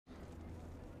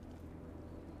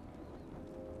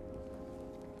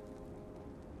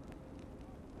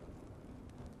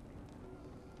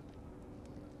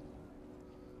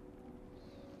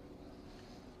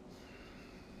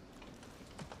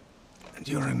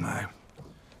During my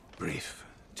brief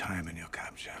time in your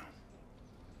capture,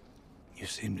 you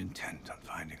seemed intent on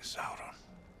finding Sauron.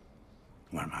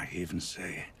 One might even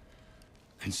say,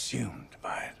 consumed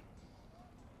by it.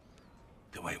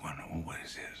 The way one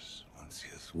always is once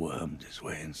he has wormed his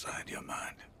way inside your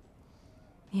mind.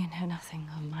 You know nothing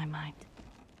of my mind.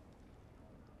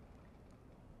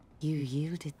 You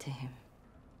yielded to him.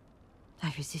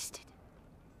 I resisted.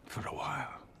 For a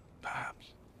while,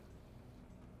 perhaps.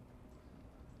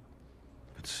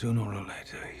 But sooner or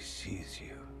later, he sees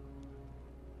you.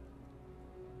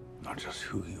 Not just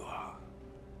who you are,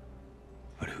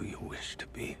 but who you wish to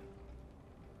be.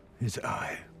 His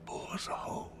eye bores a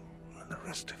hole, and the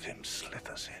rest of him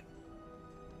slithers in.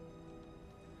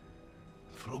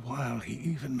 For a while, he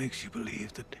even makes you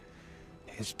believe that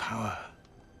his power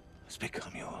has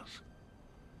become yours.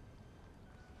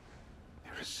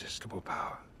 Irresistible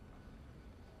power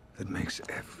that makes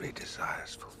every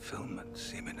desire's fulfillment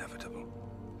seem inevitable.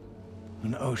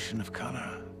 An ocean of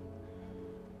color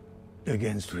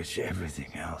against which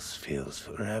everything else feels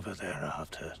forever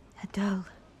thereafter. A dull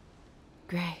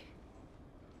gray.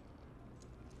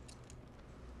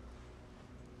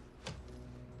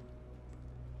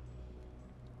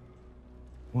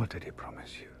 What did he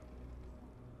promise you?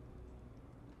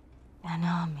 An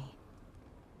army.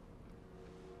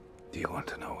 Do you want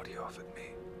to know what he offered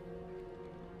me?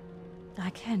 I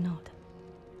care not.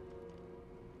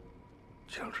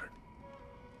 Children.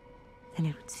 Then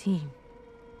it would seem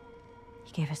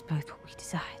he gave us both what we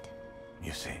desired.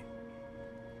 You see,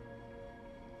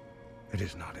 it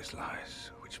is not his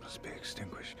lies which must be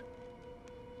extinguished.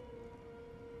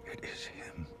 It is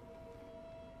him